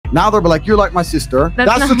Now they'll be like, you're like my sister.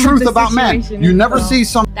 That's the truth about men. You never see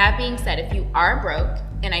some. That being said, if you are broke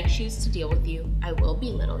and I choose to deal with you, I will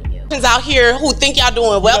belittle you. Out here who think y'all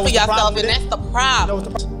doing well for yourself, and that's the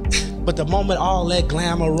problem. But the moment all that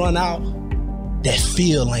glamour run out, that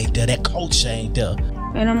feel ain't there, that culture ain't there.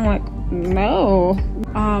 And I'm like, no.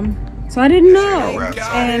 So I didn't know.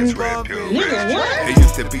 And it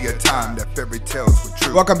used to be a time that fairy tales were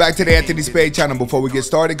true. Welcome back to the Anthony Spade channel. Before we get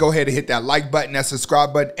started, go ahead and hit that like button, that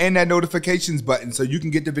subscribe button, and that notifications button so you can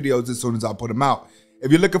get the videos as soon as I put them out.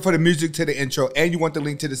 If you're looking for the music to the intro and you want the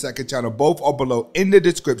link to the second channel, both are below in the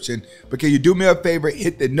description. But can you do me a favor,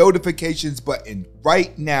 hit the notifications button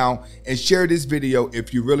right now and share this video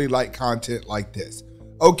if you really like content like this.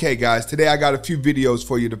 Okay guys, today I got a few videos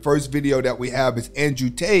for you. The first video that we have is Andrew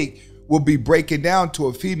Tate will be breaking down to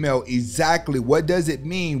a female exactly what does it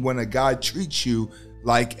mean when a guy treats you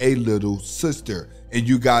like a little sister and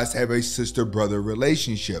you guys have a sister-brother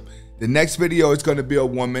relationship. The next video is going to be a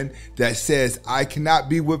woman that says, I cannot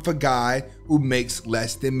be with a guy who makes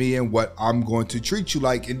less than me and what I'm going to treat you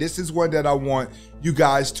like. And this is one that I want you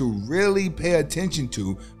guys to really pay attention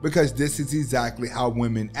to, because this is exactly how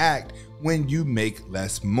women act when you make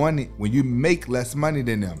less money,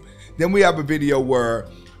 than them. Then we have a video where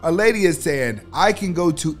a lady is saying, I can go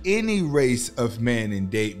to any race of men and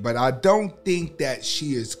date, but I don't think that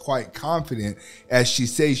she is quite confident as she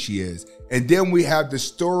says she is. And then we have the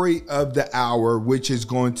story of the hour, which is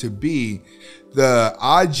going to be the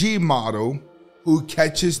IG model who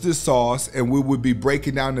catches the sauce, and we will be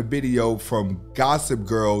breaking down the video from Gossip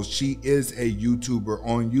Girl. She is a YouTuber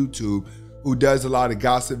on YouTube who does a lot of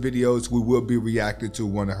gossip videos. We will be reacting to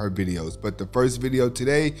one of her videos. But the first video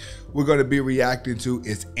today we're going to be reacting to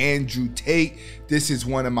is Andrew Tate. This is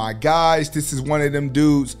one of my guys. This is one of them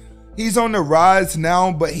dudes. He's on the rise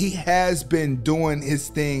now, but he has been doing his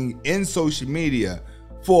thing in social media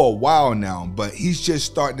for a while now, but he's just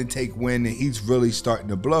starting to take wind and he's really starting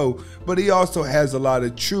to blow. But he also has a lot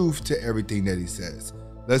of truth to everything that he says.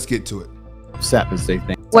 Let's get to it. Upset as they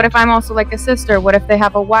think. what if I'm also like a sister? What if they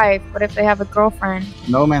have a wife? What if they have a girlfriend?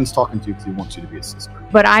 No man's talking to you because he wants you to be a sister.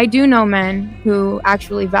 But I do know men who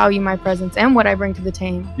actually value my presence and what I bring to the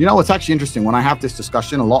team. You know, it's actually interesting. When I have this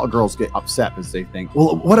discussion, a lot of girls get upset because they think,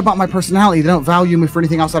 well, what about my personality? They don't value me for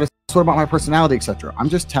anything outside of sex. What about my personality, etc.? I'm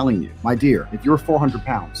just telling you, my dear, if you were 400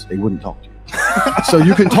 pounds, they wouldn't talk to you. So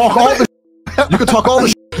you can talk all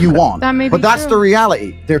the you want, but that's the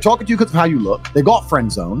reality. They're talking to you because of how you look. They got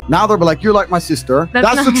friend zone. Now they'll be like, you're like my sister.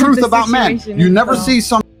 That's the truth about men. You never see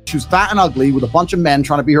some who's fat and ugly with a bunch of men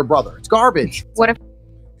trying to be her brother. It's garbage. What if?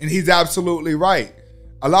 And he's absolutely right.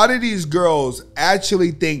 A lot of these girls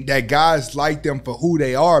actually think that guys like them for who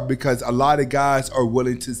they are because a lot of guys are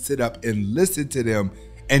willing to sit up and listen to them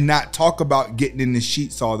and not talk about getting in the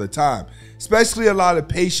sheets all the time. Especially a lot of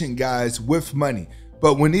patient guys with money.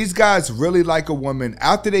 But when these guys really like a woman,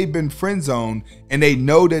 after they've been friend zoned and they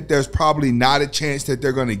know that there's probably not a chance that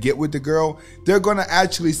they're going to get with the girl, they're going to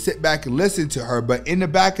actually sit back and listen to her. But in the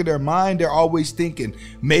back of their mind, they're always thinking,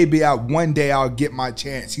 maybe one day I'll get my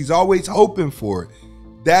chance. He's always hoping for it.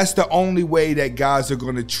 That's the only way that guys are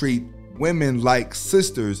going to treat women like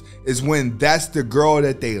sisters, is when that's the girl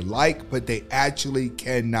that they like, but they actually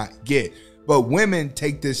cannot get. But women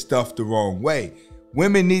take this stuff the wrong way.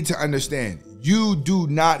 Women need to understand, you do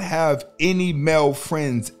not have any male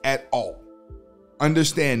friends at all.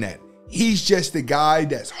 Understand that. He's just the guy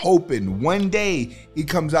that's hoping one day he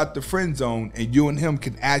comes out the friend zone and you and him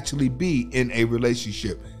can actually be in a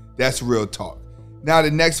relationship. That's real talk. Now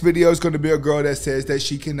the next video is going to be a girl that says that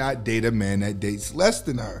she cannot date a man that dates less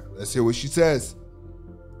than her. Let's hear what she says.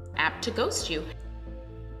 Apt to ghost you.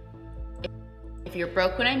 If you're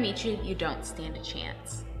broke when I meet you, you don't stand a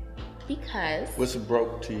chance. Because what's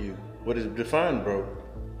broke to you? What is defined broke?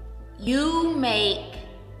 You make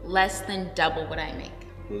less than double what I make.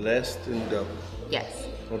 Less than double? Yes.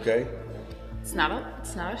 Okay. It's not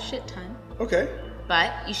a shit ton. Okay.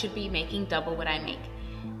 But you should be making double what I make.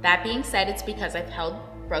 That being said, it's because I've held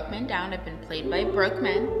broke men down. I've been played by broke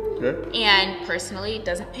men. Okay. And personally, it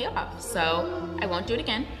doesn't pay off. So I won't do it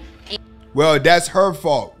again. Well, that's her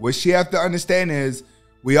fault. What she have to understand is,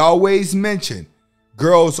 we always mention,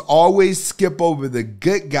 girls always skip over the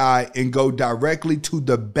good guy and go directly to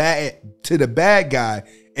the bad guy,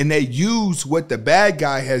 and they use what the bad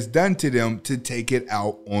guy has done to them to take it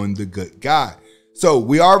out on the good guy. So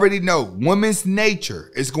we already know women's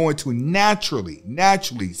nature is going to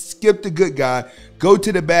naturally skip the good guy, go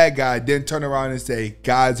to the bad guy, then turn around and say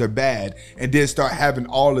guys are bad, and then start having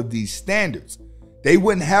all of these standards. They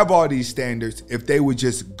wouldn't have all these standards if they would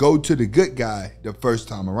just go to the good guy the first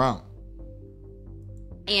time around.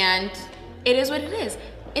 And it is what it is.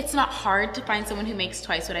 it's not hard to find someone who makes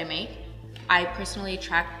twice what I make. I personally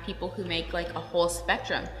attract people who make like a whole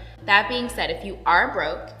spectrum. That being said, if you are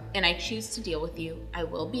broke and I choose to deal with you, I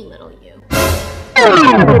will belittle you.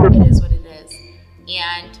 It is what it is.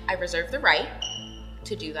 And I reserve the right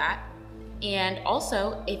to do that. And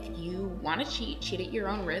also, if you want to cheat at your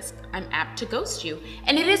own risk, I'm apt to ghost you.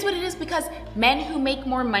 And it is what it is because men who make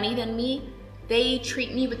more money than me, they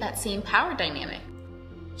treat me with that same power dynamic.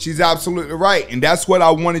 She's absolutely right. And that's what I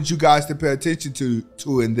wanted you guys to pay attention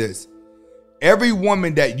to in this. Every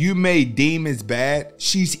woman that you may deem as bad,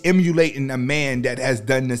 she's emulating a man that has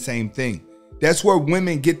done the same thing. That's where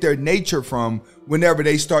women get their nature from whenever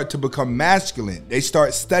they start to become masculine. They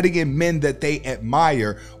start studying men that they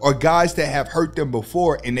admire or guys that have hurt them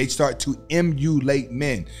before, and they start to emulate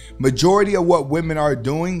men. Majority of what women are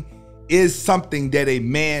doing is something that a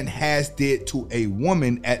man has did to a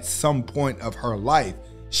woman at some point of her life.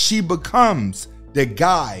 She becomes the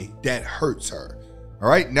guy that hurts her. All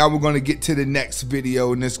right, now we're going to get to the next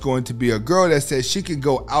video, and it's going to be a girl that says she can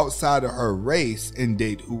go outside of her race and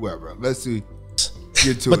date whoever. Let's see.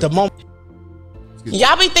 Get to it.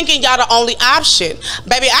 Y'all be thinking y'all the only option.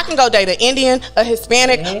 Baby, I can go date an Indian, a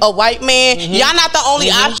Hispanic, a white man. Y'all not the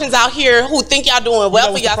only options out here who think y'all doing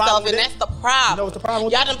well for yourself, and that's the problem. You know what's the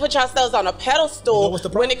problem? Y'all done put yourselves on a pedestal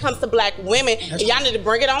when it comes to black women, and y'all need to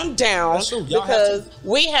bring it on down because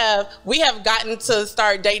we have gotten to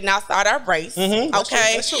start dating outside our race,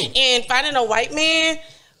 okay? And finding a white man,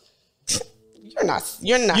 you're not.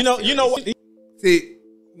 You know what? See,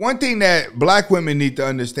 one thing that black women need to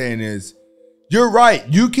understand is, you're right.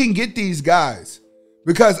 You can get these guys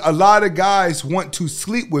because a lot of guys want to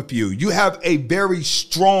sleep with you. You have a very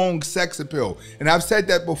strong sex appeal. And I've said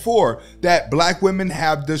that before, that black women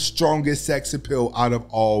have the strongest sex appeal out of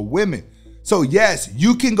all women. So yes,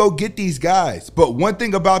 you can go get these guys. But one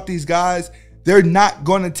thing about these guys, they're not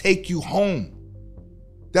going to take you home.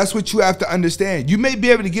 That's what you have to understand. You may be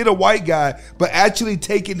able to get a white guy, but actually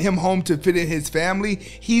taking him home to fit in his family,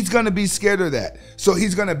 he's going to be scared of that. So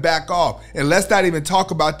he's going to back off. And let's not even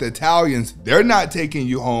talk about the Italians. They're not taking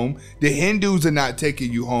you home. The Hindus are not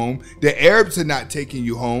taking you home. The Arabs are not taking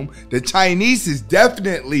you home. The Chinese is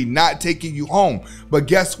definitely not taking you home. But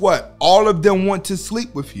guess what? All of them want to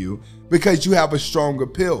sleep with you because you have a strong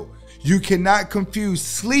appeal. You cannot confuse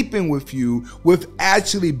sleeping with you with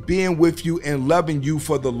actually being with you and loving you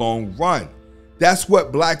for the long run. That's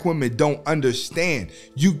what black women don't understand.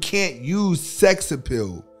 You can't use sex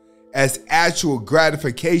appeal as actual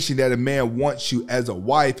gratification that a man wants you as a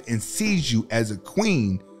wife and sees you as a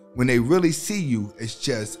queen when they really see you as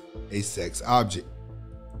just a sex object.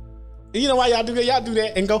 You know why y'all do that? Y'all do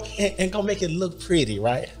that and go make it look pretty,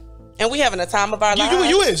 right? And we having a time of our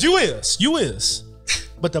lives. You is.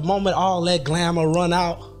 But the moment all that glamour run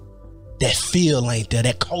out, that feel ain't there,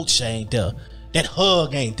 that culture ain't there, that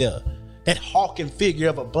hug ain't there, that hawking figure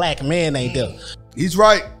of a black man ain't there. He's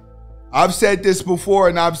right. I've said this before,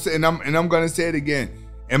 and I'm gonna say it again.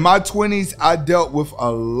 In my 20s, I dealt with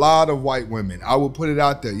a lot of white women. I will put it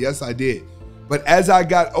out there. Yes, I did. But as I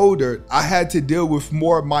got older, I had to deal with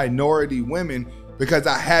more minority women because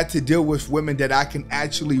I had to deal with women that I can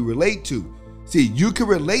actually relate to. See, you can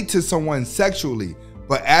relate to someone sexually,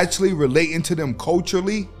 but actually relating to them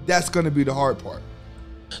culturally, that's gonna be the hard part.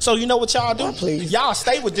 So you know what y'all do? Please. Y'all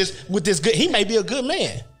stay with this good. He may be a good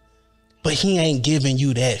man, but he ain't giving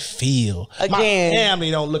you that feel. Again, my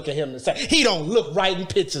family don't look at him the same. He don't look right in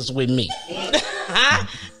pictures with me.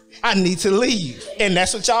 I need to leave, and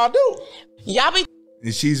that's what y'all do. Y'all be.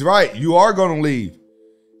 And she's right. You are gonna leave.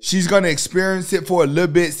 She's gonna experience it for a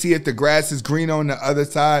little bit, see if the grass is green on the other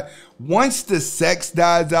side. Once the sex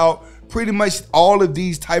dies out, pretty much all of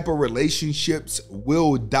these type of relationships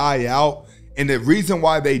will die out. And the reason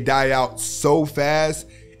why they die out so fast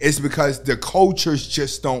is because the cultures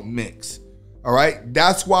just don't mix. All right.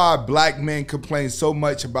 That's why black men complain so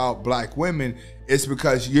much about black women. It's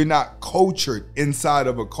because you're not cultured inside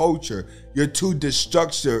of a culture. You're too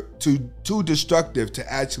destructive to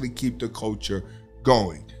actually keep the culture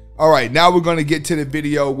going. All right. Now we're going to get to the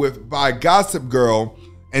video by Gossip Girl.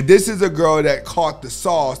 And this is a girl that caught the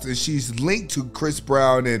sauce, and she's linked to Chris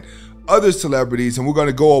Brown and other celebrities, and we're going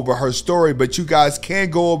to go over her story. But you guys can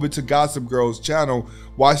go over to Gossip Girl's channel,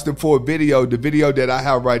 watch the full video. The video that I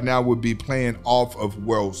have right now would be playing off of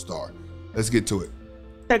World Star. Let's get to it.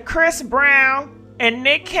 The Chris Brown and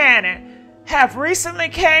Nick Cannon have recently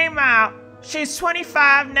came out. She's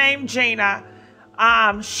 25, named Gina.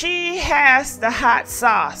 She has the hot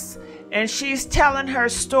sauce, and she's telling her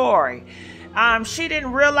story. She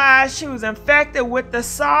didn't realize she was infected with the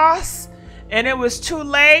sauce, and it was too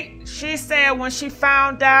late. She said when she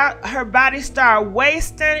found out, her body started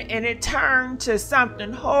wasting and it turned to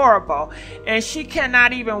something horrible. And she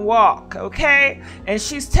cannot even walk, okay? And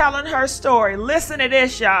she's telling her story. Listen to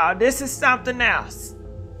this, y'all. This is something else.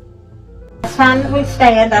 It's time that we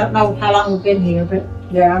stand. I don't know how long we've been here, but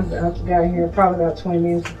yeah, I've got here probably about 20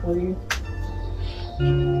 minutes before you.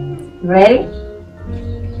 Ready?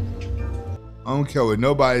 I don't care what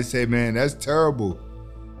nobody say, man. That's terrible.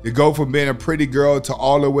 You go from being a pretty girl to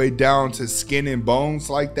all the way down to skin and bones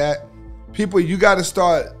like that. People, you got to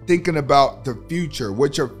start thinking about the future,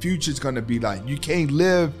 what your future's going to be like. You can't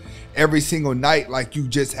live every single night like you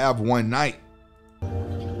just have one night.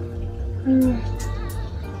 Okay.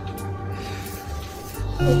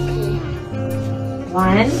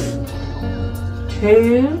 1,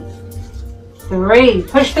 2, 3.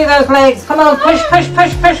 Push through those legs. Come on, push, push,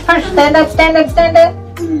 push, push, push. Stand up, stand up, stand up.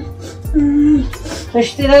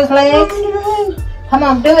 Push through those legs. Come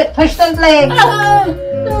on, do it. Push those legs.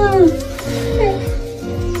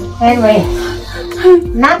 Anyway,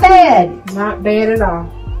 not bad. Not bad at all.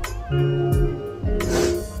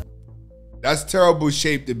 That's terrible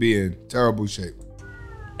shape to be in. Terrible shape.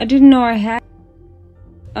 I didn't know I had.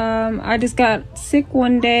 I just got sick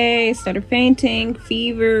one day, started fainting,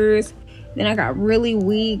 fevers. Then I got really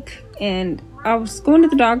weak, and I was going to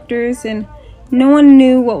the doctors, and no one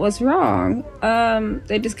knew what was wrong.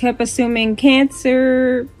 They just kept assuming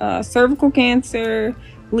cancer, cervical cancer,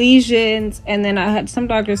 lesions, and then I had some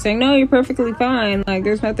doctors saying, no, you're perfectly fine. Like,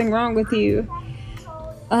 there's nothing wrong with you.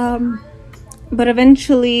 But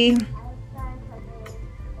eventually,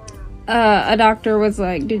 a doctor was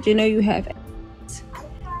like, did you know you have AIDS?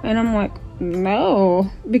 And I'm like, no,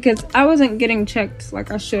 because I wasn't getting checked like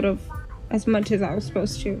I should have as much as I was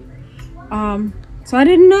supposed to. So I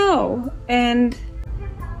didn't know, and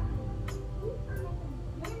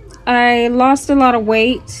I lost a lot of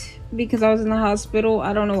weight because I was in the hospital.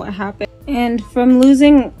 I don't know what happened. And from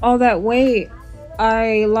losing all that weight,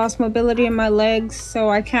 I lost mobility in my legs, so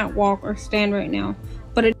I can't walk or stand right now.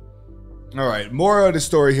 But it. All right, moral of the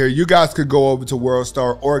story here. You guys could go over to World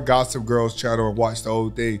Star or Gossip Girl's channel and watch the whole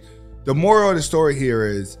thing. The moral of the story here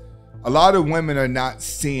is a lot of women are not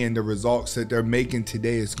seeing the results that they're making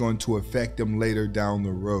today is going to affect them later down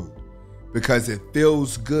the road because it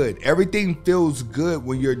feels good. Everything feels good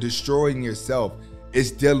when you're destroying yourself.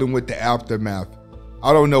 It's dealing with the aftermath.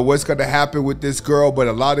 I don't know what's going to happen with this girl, but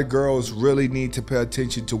a lot of girls really need to pay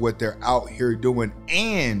attention to what they're out here doing.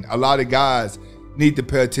 And a lot of guys need to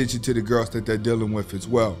pay attention to the girls that they're dealing with as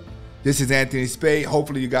well. This is Anthony Spade.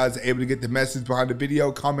 Hopefully you guys are able to get the message behind the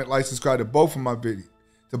video. Comment, like, subscribe to both of my videos.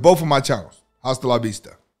 To both of my channels. Hasta la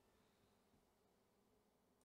vista.